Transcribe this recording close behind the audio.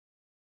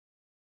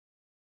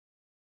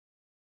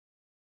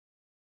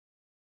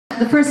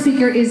the first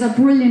speaker is a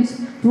brilliant,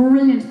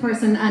 brilliant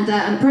person and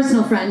a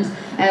personal friend,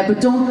 but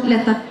don't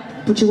let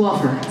that put you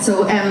off her.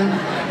 So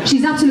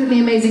she's absolutely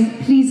amazing.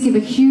 Please give a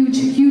huge,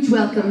 huge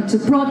welcome to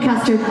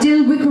broadcaster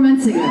Dil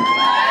Wickremasinghe.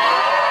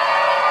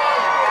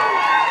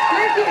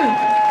 Thank you.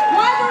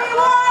 What do we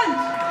want?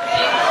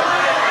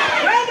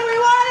 When do we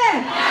want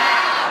it?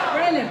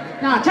 Brilliant.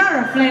 Now,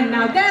 Tara Flynn,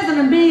 now there's an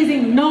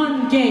amazing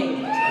non-gay.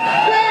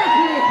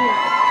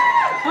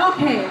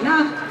 Okay,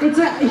 now it's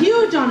a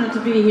huge honor to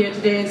be here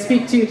today and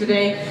speak to you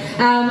today.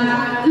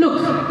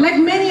 Look, like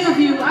many of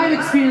you, I've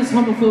experienced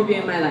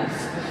homophobia in my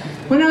life.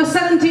 When I was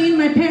 17,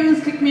 my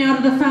parents kicked me out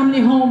of the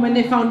family home when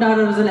they found out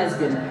I was a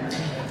lesbian.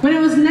 When I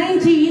was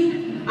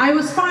 19, I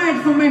was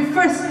fired from my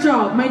first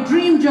job, my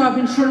dream job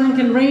in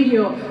Lankan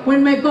radio,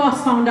 when my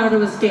boss found out I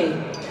was gay.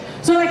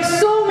 So like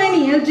so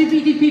many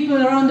LGBT people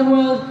around the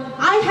world,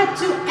 I had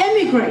to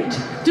emigrate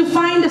to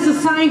find a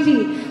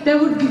society that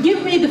would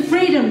give me the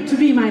freedom to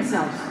be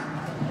myself.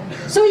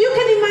 So you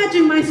can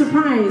imagine my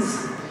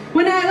surprise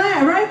when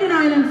I arrived in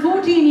Ireland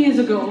 14 years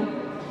ago.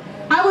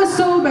 I was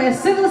told by a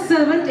civil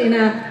servant in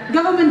a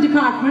government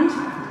department,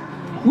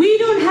 "We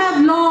don't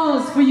have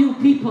laws for you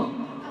people."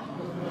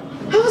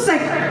 I was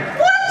like,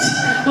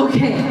 what?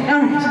 Okay,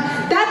 all right.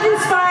 That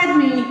inspired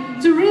me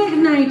to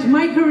reignite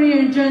my career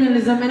in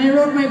journalism, and I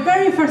wrote my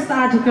very first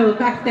article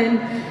back then,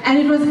 and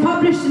it was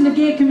published in the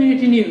Gay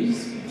Community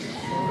News.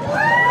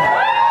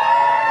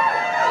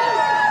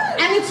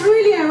 And it's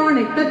really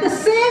ironic that the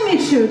same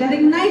issue that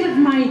ignited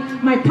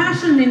my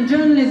passion in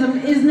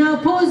journalism is now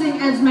posing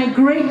as my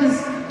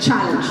greatest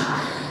challenge.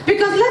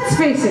 Because let's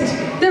face it,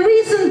 the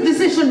recent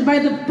decision by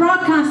the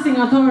Broadcasting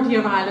Authority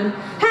of Ireland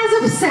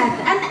has upset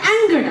and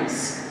angered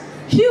us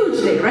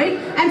hugely, right?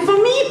 And for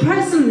me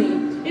personally,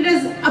 it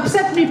has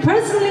upset me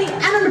personally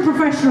and on a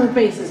professional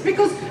basis,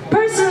 because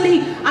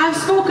personally I've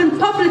spoken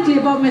publicly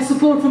about my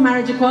support for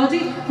marriage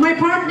equality. My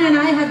partner and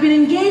I have been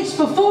engaged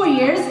for 4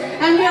 years,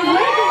 and we are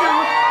working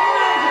out for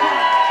marriage equality.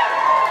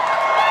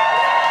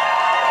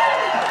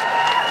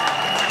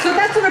 So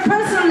that's on a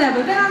personal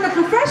level. Then on a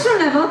professional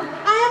level,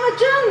 I am a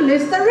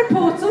journalist that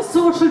reports on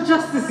social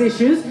justice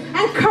issues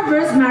and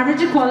covers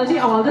marriage equality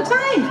all the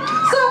time.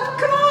 So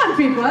come on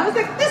people, I was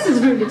like, this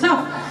is really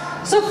tough.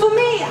 So for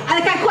me, I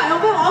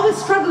always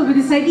struggle with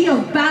this idea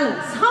of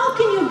balance. How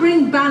can you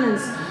bring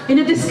balance in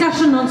a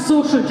discussion on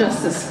social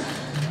justice?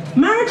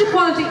 Marriage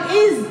equality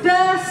is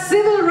the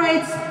civil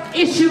rights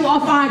issue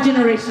of our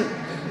generation.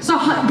 So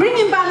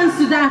bringing balance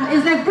to that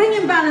is like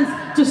bringing balance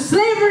to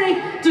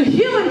slavery, to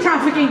human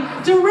trafficking,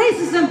 to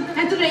racism,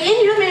 and to the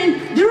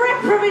inhumane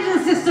direct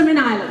provision system in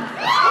Ireland.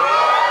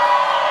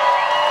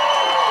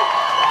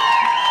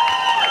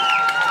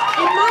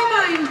 In my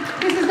mind,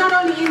 this is not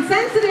only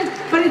insensitive,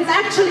 but it's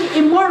actually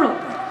immoral.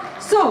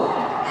 So,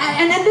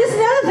 and this is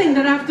the other thing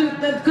that I have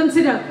to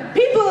consider.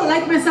 People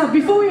like myself,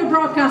 before we were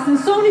broadcasting,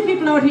 so many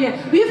people out here,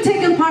 we have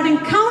taken part in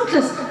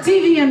countless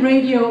TV and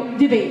radio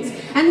debates.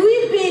 And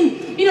we've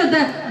been, you know,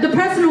 the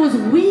person who was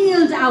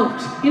wheeled out,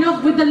 you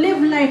know, with the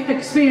lived life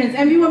experience,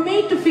 and we were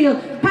made to feel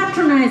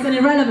patronized and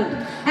irrelevant.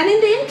 And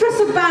in the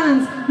interest of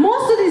balance,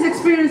 most of these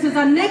experiences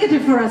are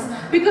negative for us,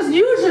 because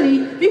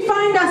usually we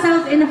find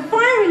ourselves in a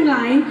firing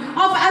line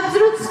of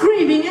absolute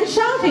screaming and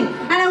shouting.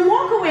 And I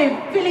walk away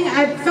feeling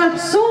I felt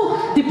so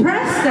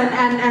depressed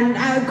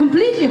and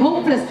completely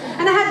hopeless.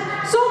 And I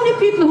had so many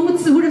people who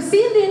would have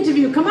seen the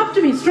interview come up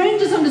to me,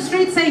 strangers on the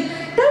street, saying,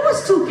 "That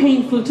was too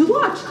painful to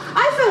watch.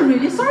 I felt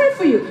really sorry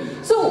for you."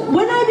 So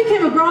when I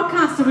became a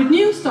broadcaster with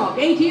Newstalk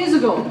 8 years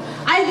ago,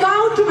 I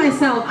vowed to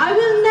myself, I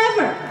will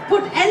never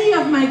put any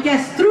of my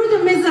guests through the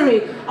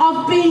misery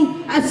of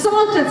being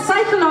assaulted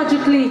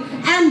psychologically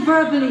and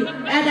verbally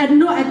at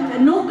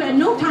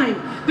no time.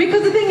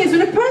 Because the thing is,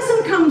 when a person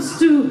comes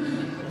to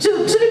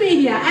the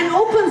media and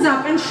opens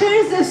up and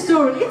shares their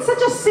story, it's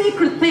such a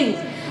sacred thing.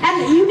 And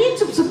you need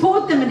to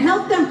support them and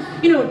help them,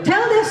 you know,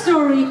 tell their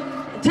story,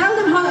 tell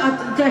them how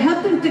to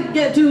help them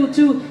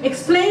to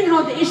explain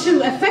how the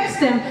issue affects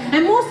them,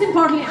 and most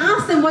importantly,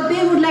 ask them what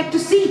they would like to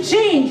see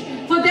change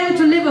for them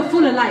to live a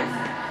fuller life.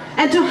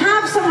 And to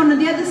have someone on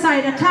the other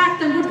side attack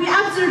them would be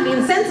absolutely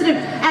insensitive,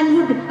 and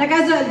would, like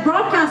as a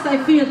broadcaster, I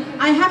feel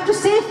I have to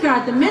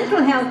safeguard the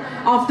mental health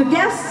of the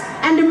guests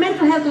and the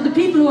mental health of the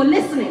people who are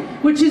listening,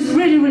 which is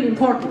really, really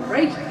important,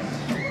 right?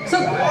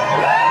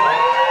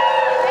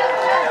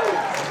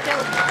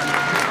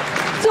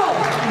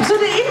 So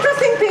the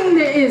interesting thing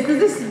there is that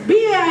this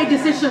BAI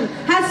decision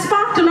has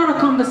sparked a lot of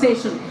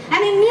conversation.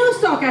 And in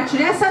Newstalk,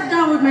 actually, I sat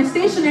down with my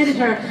station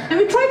editor and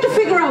we tried to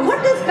figure out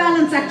what does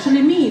balance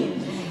actually mean.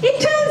 It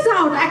turns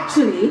out,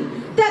 actually,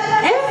 that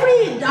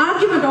every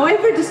argument or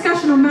every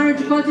discussion on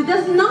marriage equality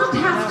does not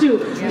have to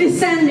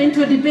descend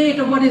into a debate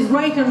of what is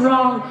right and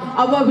wrong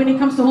when it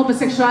comes to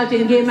homosexuality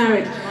and gay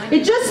marriage.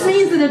 It just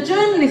means that a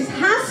journalist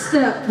has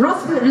the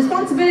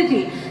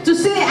responsibility to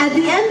say at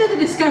the end of the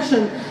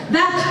discussion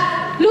that,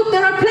 look,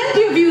 there are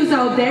plenty of views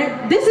out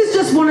there, this is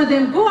just one of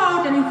them, go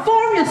out and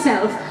inform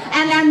yourself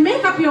and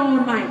make up your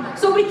own mind.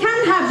 So we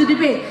can have the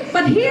debate.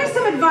 But here's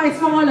some advice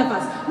for all of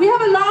us. We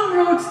have a long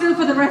road still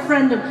for the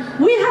referendum.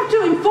 We have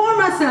to inform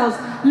ourselves,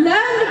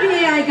 learn the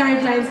BAI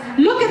guidelines,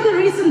 look at the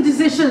recent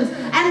decisions,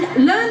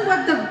 and learn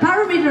what the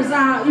parameters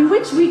are in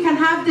which we can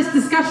have this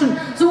discussion,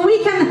 so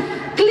we can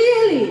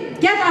clearly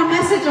get our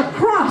message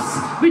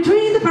across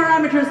between the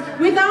parameters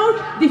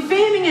without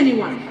defaming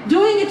anyone,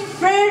 doing it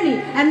fairly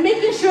and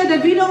making sure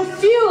that we don't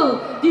fuel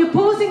the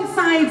opposing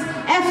side's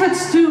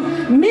efforts to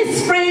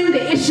misframe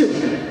the issue,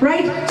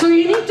 right? So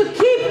you need to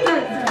keep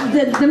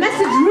the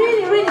message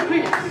really, really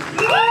clear.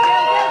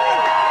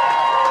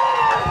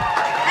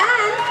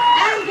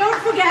 And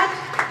don't forget,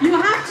 you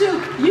have to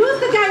use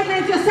the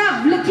guidelines yourself.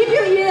 Keep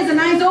your ears and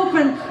eyes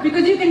open,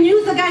 because you can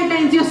use the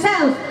guidelines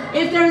yourself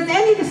if there is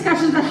any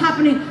discussions that are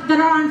happening that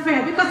are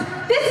unfair, because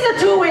this is a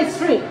two-way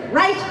street,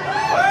 right?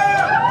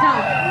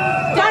 Now,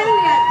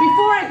 finally,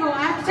 before I go,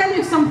 I have to tell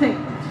you something.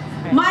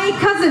 My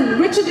cousin,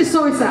 Richard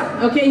D'Souza,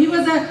 okay, he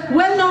was a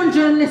well-known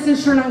journalist in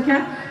Sri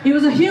Lanka. He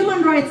was a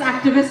human rights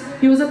activist,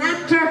 he was an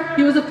actor,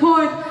 he was a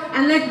poet,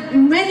 and like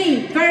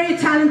many very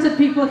talented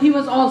people, he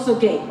was also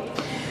gay.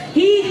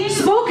 He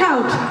spoke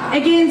out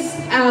against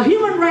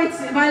human rights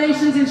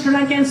violations in Sri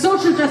Lanka and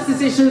social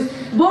justice issues,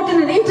 both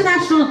at an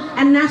international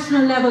and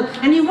national level.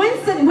 And he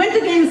went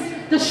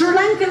against the Sri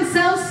Lankan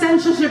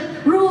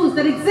self-censorship rules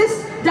that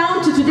exist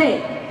down to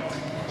today.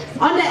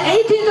 On the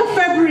 18th of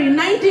February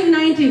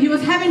 1990, he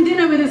was having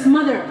dinner with his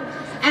mother,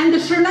 and the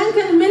Sri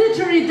Lankan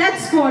military death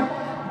squad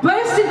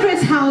burst into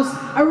his house,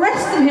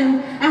 arrested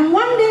him, and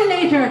one day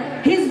later,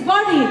 his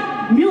body,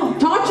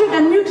 tortured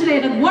and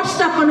mutilated, washed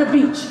up on a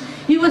beach.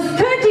 He was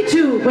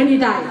 32 when he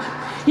died.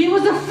 He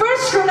was the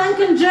first Sri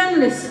Lankan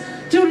journalist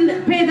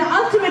to pay the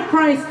ultimate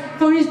price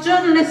for his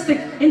journalistic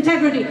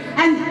integrity.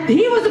 And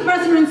he was the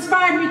person who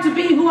inspired me to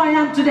be who I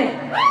am today.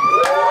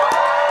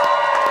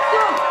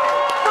 So,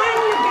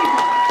 finally,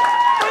 people,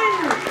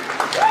 finally,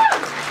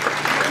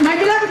 my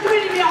beloved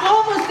community, we are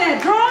almost there.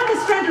 Draw on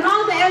the strength of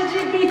all the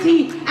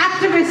LGBT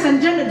activists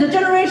and the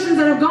generations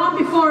that have gone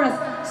before us.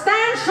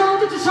 Stand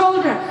shoulder to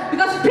shoulder,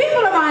 because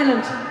people of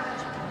Ireland,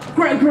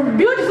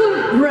 beautiful,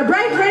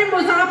 bright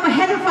rainbows are up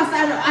ahead of us,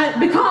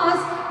 because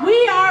we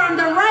are on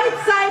the right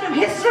side of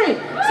history.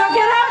 So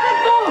get